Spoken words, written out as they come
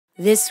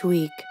This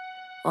week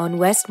on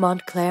West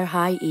Montclair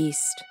High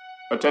East.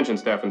 Attention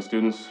staff and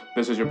students,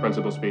 this is your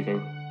principal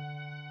speaking.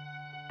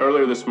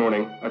 Earlier this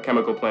morning, a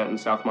chemical plant in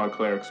South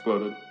Montclair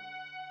exploded.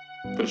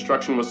 The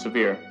destruction was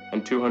severe,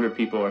 and 200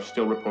 people are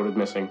still reported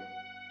missing.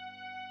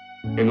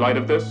 In light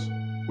of this,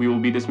 we will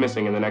be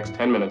dismissing in the next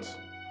 10 minutes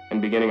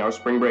and beginning our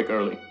spring break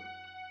early.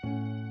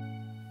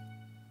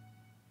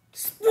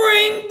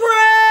 Spring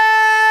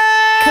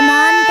break! Come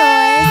on,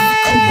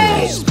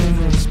 boys.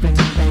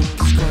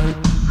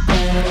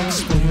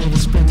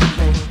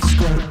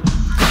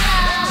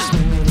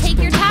 Take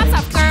your tops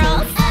off,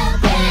 girls.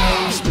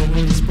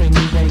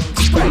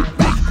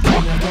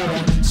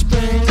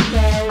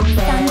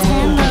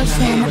 Suntan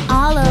lotion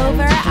all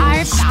over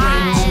our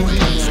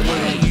bodies.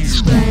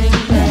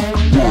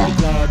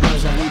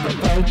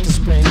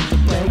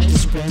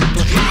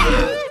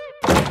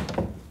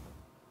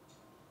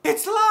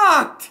 It's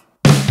locked!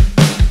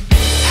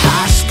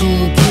 High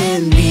school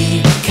can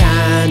be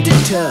kinda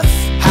tough.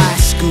 High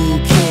school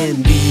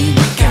can be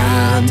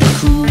kinda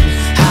cool.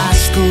 High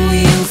school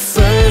you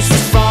first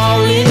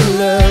fall in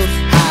love.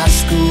 High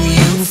school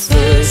you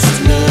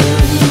first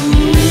love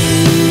rules.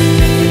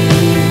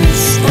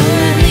 Or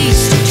at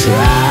least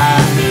try.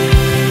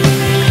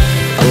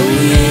 Oh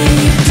yeah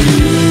you do.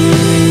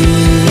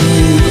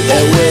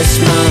 At West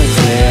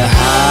Montclair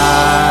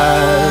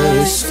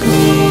High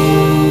School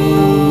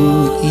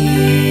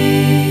East.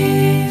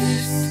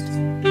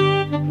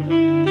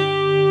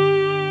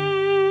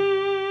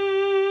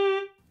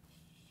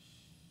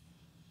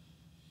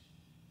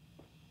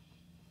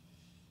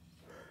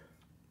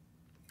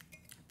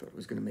 Thought it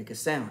was gonna make a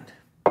sound.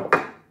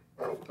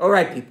 All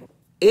right, people.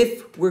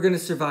 If we're gonna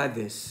survive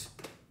this,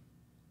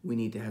 we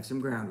need to have some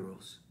ground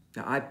rules.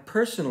 Now, I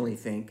personally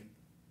think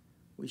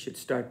we should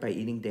start by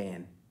eating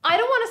Dan. I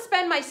don't want to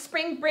spend my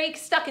spring break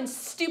stuck in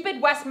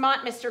stupid West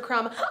Mont, Mr.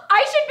 Crumb.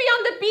 I should be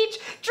on the beach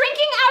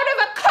drinking out of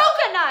a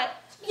coconut.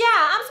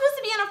 Yeah, I'm supposed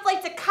to be on a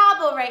flight to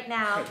Cabo right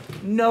now.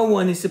 No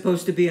one is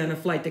supposed to be on a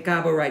flight to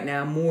Cabo right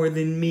now more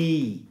than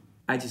me.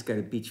 I just got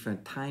a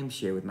beachfront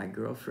timeshare with my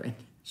girlfriend.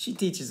 She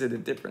teaches at a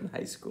different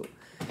high school.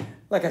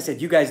 Like I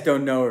said, you guys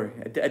don't know her.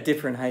 A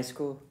different high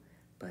school.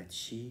 But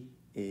she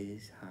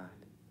is hot.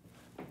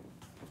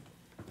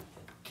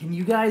 Can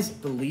you guys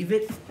believe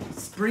it?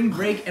 Spring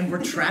break and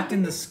we're trapped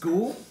in the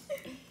school?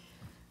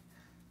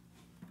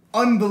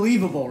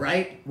 Unbelievable,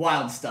 right?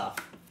 Wild stuff.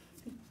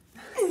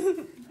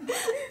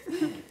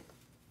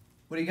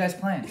 What are you guys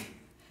playing?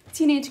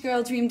 Teenage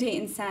girl dream date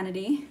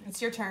insanity.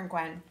 It's your turn,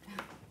 Gwen.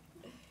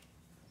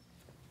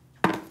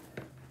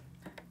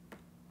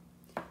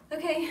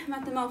 Okay, I'm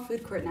at the mall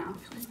food court now.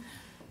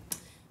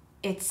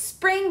 It's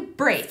spring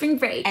break. Spring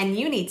break. And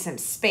you need some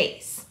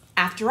space.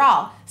 After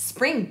all,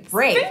 spring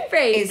break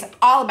is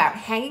all about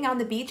hanging on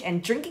the beach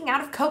and drinking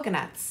out of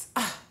coconuts.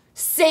 Ugh.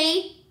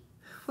 See?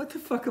 What the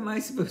fuck am I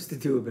supposed to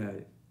do about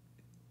it?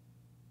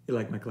 You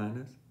like my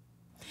clownness?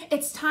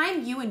 It's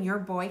time you and your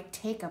boy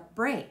take a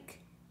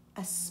break.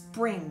 A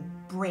spring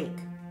break.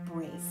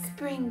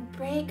 Spring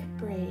break.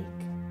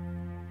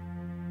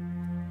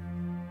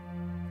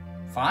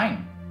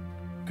 Fine.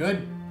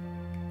 Good.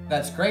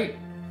 That's great.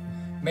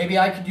 Maybe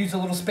I could use a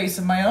little space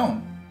of my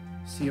own.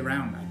 See you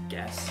around, I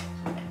guess.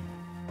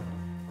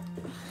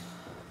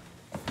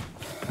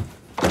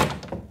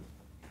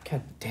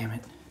 God damn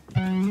it.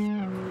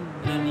 And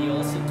then the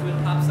Olsen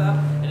twin pops up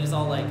and is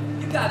all like,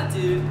 "You got it,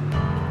 dude."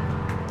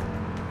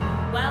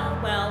 Well.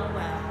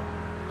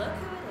 Look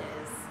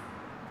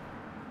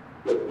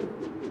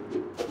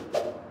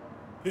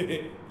who it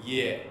is.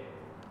 Yeah,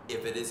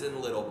 if it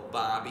isn't little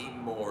Bobby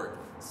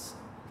Morgans.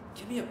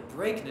 Give me a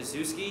break,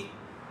 Nizuski.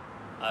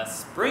 A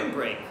spring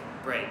break.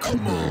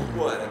 Come on.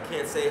 What, I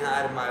can't say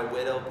hi to my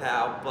widow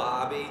pal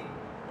Bobby?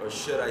 Or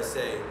should I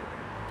say,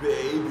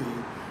 baby?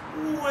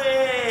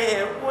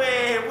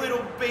 Where,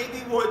 little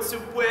baby wants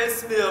some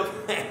breast milk.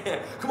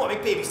 Come on,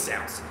 make baby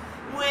sounds.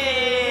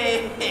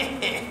 Where,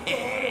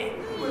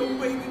 little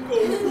baby go.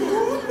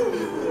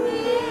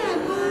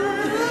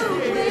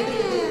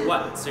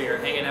 What, so you're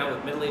hanging out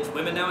with middle-aged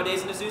women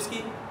nowadays,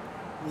 Nizuski?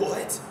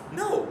 What?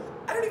 No,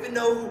 I don't even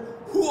know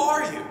who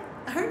are you?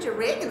 I heard you're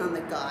ragging on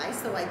the guy,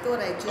 so I thought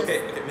I'd just...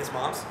 Okay, Miss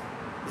Moms,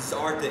 this is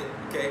our thing,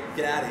 okay?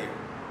 Get out of here.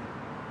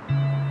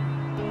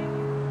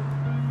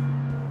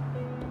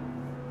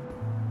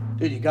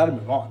 Dude, you gotta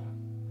move on.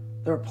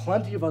 There are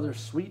plenty of other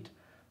sweet,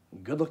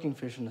 good-looking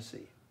fish in the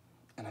sea.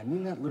 And I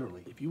mean that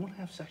literally. If you want to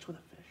have sex with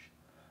a fish,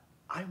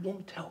 I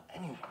won't tell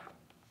anyone.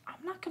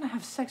 I'm not gonna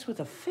have sex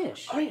with a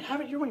fish. All right, have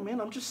it your way, man.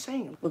 I'm just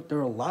saying. Look, there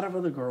are a lot of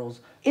other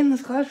girls in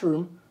this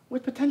classroom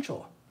with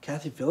potential.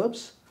 Kathy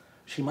Phillips,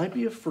 she might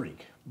be a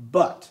freak,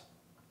 but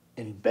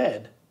in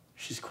bed,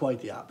 she's quite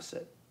the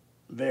opposite.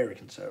 Very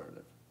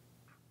conservative.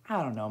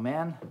 I don't know,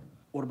 man.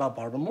 What about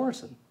Barbara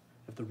Morrison?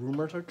 If the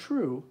rumors are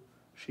true,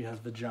 she has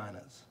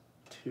vaginas,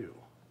 too.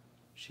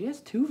 She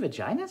has 2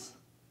 vaginas?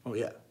 Oh,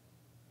 yeah.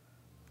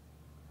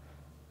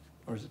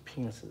 Or is it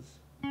penises?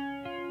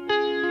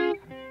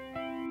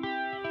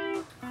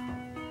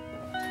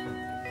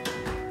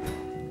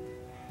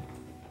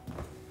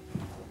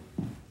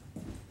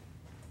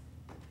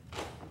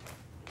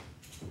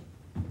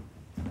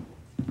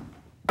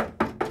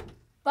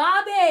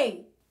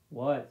 Hey!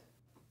 What?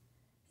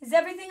 Is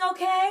everything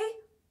okay?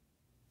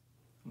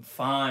 I'm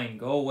fine.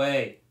 Go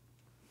away.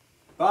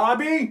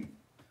 Bobby?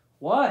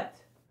 What?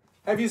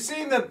 Have you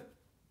seen the...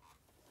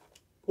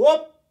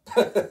 Whoop!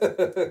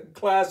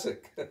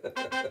 Classic.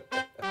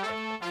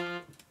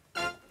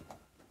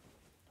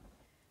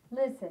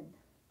 Listen,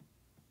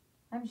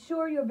 I'm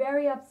sure you're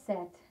very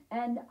upset,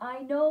 and I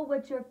know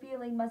what you're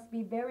feeling must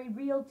be very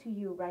real to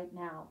you right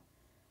now.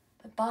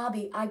 But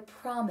Bobby, I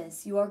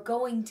promise you are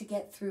going to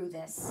get through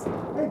this.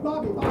 Hey,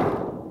 Bobby!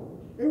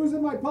 It was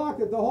in my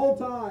pocket the whole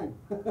time.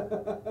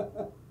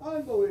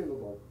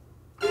 Unbelievable.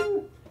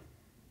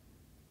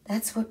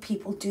 That's what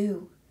people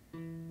do.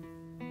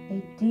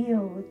 They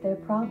deal with their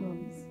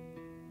problems.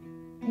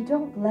 They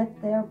don't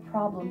let their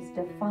problems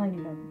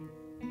define them.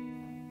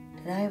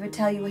 Did I ever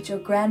tell you what your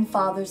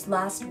grandfather's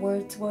last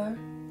words were?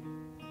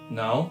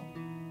 No.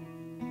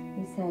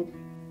 He said,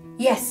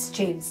 "Yes,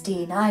 James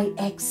Dean, I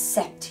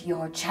accept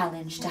your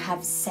challenge to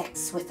have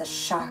sex with a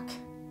shark."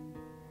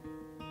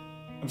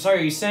 I'm sorry,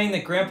 are you saying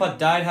that Grandpa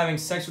died having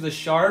sex with a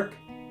shark?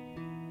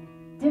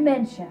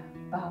 Dementia,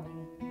 Bobby.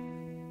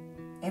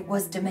 It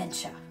was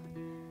dementia.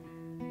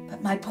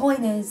 But my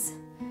point is,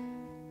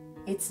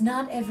 it's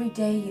not every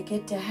day you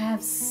get to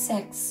have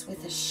sex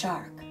with a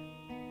shark.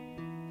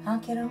 Huh,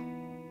 kiddo?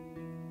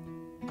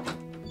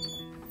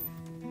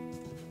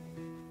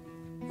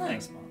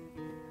 Thanks,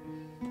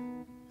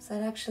 Mom. Is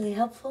that actually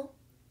helpful?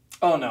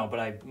 Oh no, but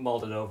I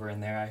mulled it over in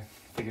there. I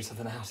figured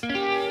something out.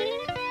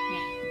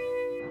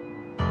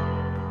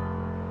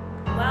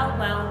 Well.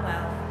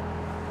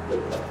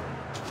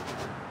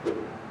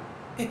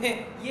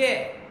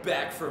 Yeah,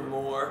 back for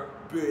more,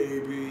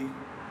 baby.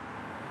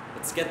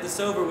 Let's get this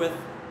over with.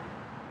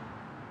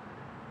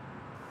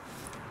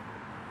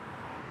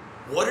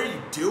 What are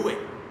you doing?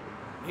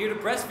 I'm here to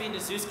breastfeed,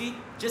 Nasuski,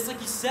 just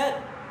like you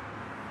said.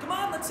 Come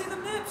on, let's see the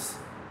nips.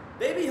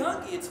 Baby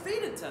hunky, it's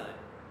feeding time.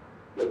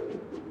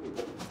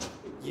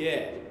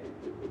 Yeah.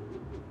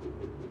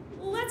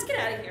 Let's get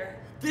out of here.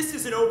 This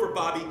isn't over,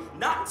 Bobby.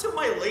 Not until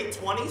my late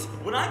 20s,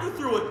 when I go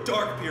through a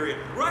dark period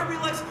where I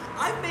realize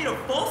I've made a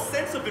false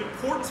sense of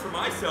importance for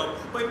myself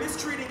by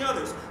mistreating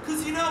others.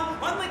 Because, you know,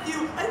 unlike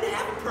you, I didn't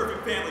have a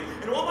perfect family.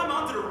 And while my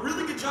mom did a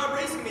really good job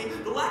raising me,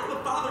 the lack of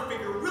a father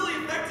figure really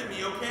affected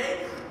me,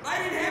 okay?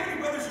 I didn't have any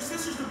brothers or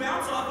sisters to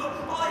bounce off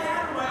of. All I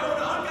had were my own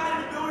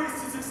unguided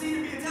abilities to succeed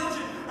and be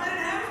intelligent. I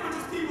didn't have as much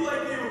as people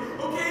like you.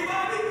 Okay,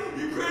 Bobby?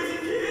 You crazy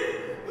kid?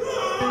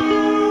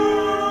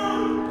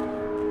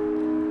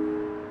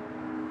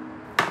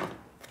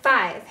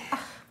 5.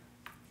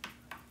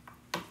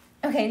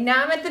 Okay,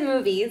 now I'm at the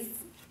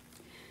movies.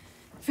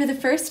 For the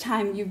first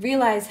time, you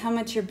realize how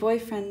much your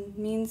boyfriend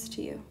means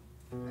to you.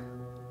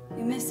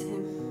 You miss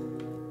him.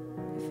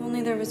 If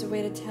only there was a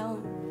way to tell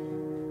him.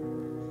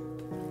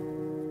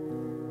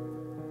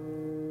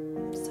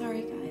 I'm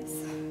sorry, guys.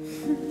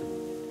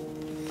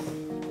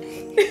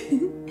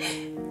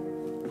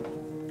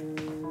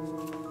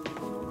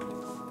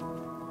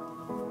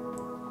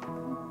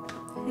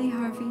 Hey,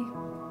 Harvey.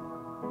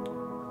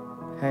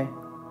 Hey.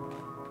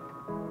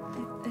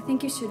 I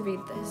think you should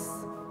read this.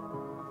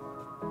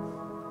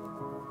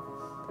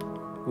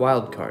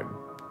 Wild card.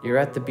 You're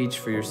at the beach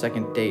for your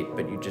second date,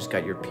 but you just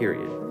got your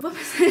period. What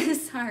was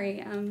this?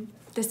 Sorry,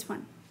 this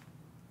one.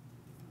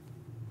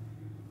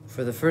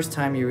 For the first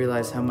time, you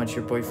realize how much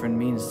your boyfriend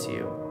means to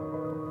you.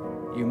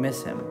 You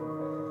miss him.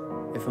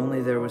 If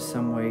only there was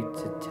some way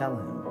to tell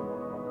him.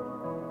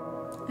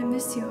 I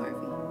miss you,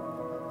 Harvey.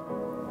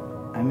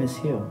 I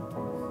miss you.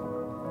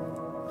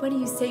 What do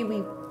you say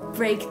we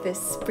break this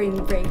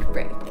spring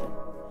break?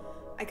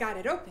 I got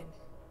it open.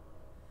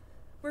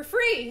 We're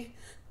free!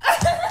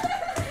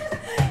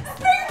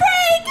 Spring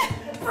break!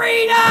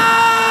 Freedom!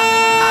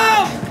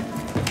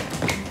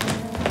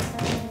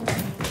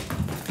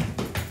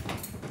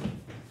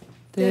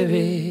 There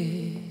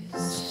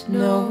is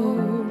no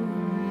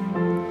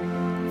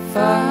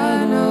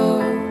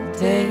final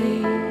day.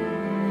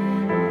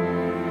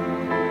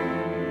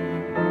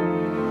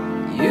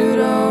 You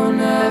don't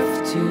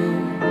have to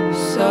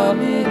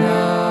sum it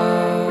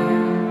up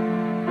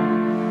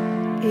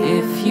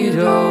if you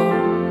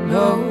don't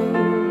know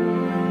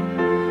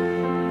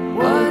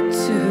what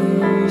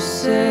to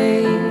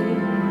say.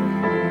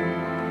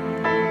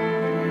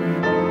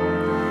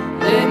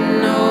 There's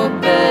no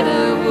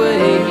better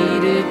way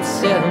to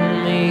tell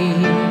me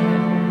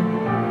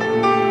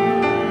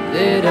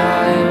that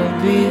I'll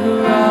be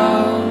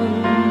around.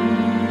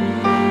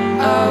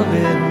 I'll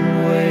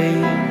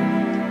wait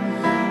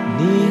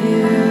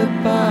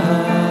nearby.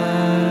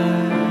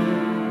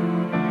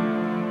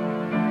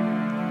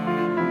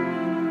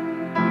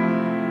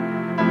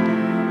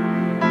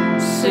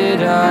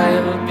 Said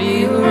I'll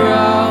be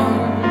around.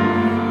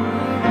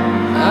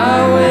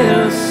 I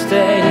will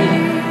stay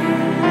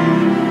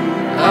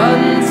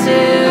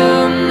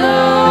until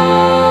no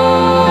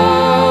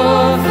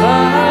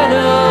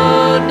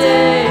final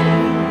day.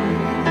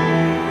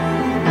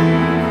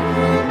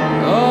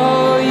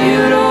 Oh, you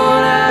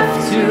don't have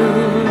to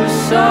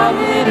sum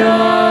it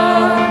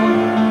up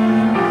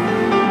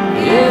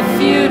if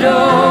you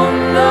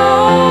don't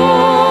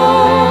know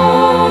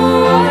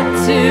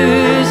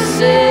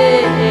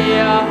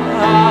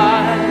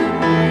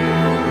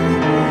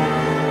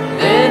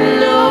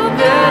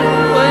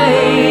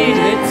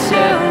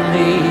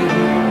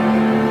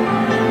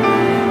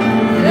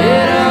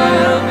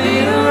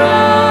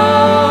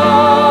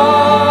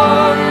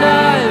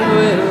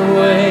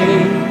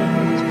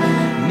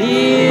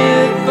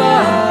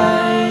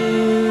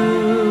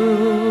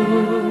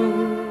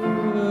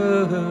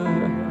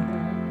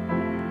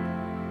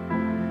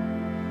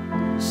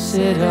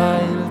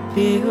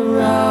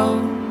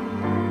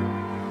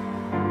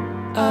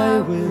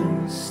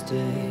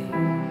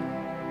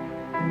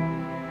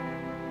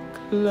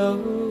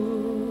close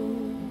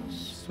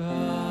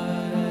by.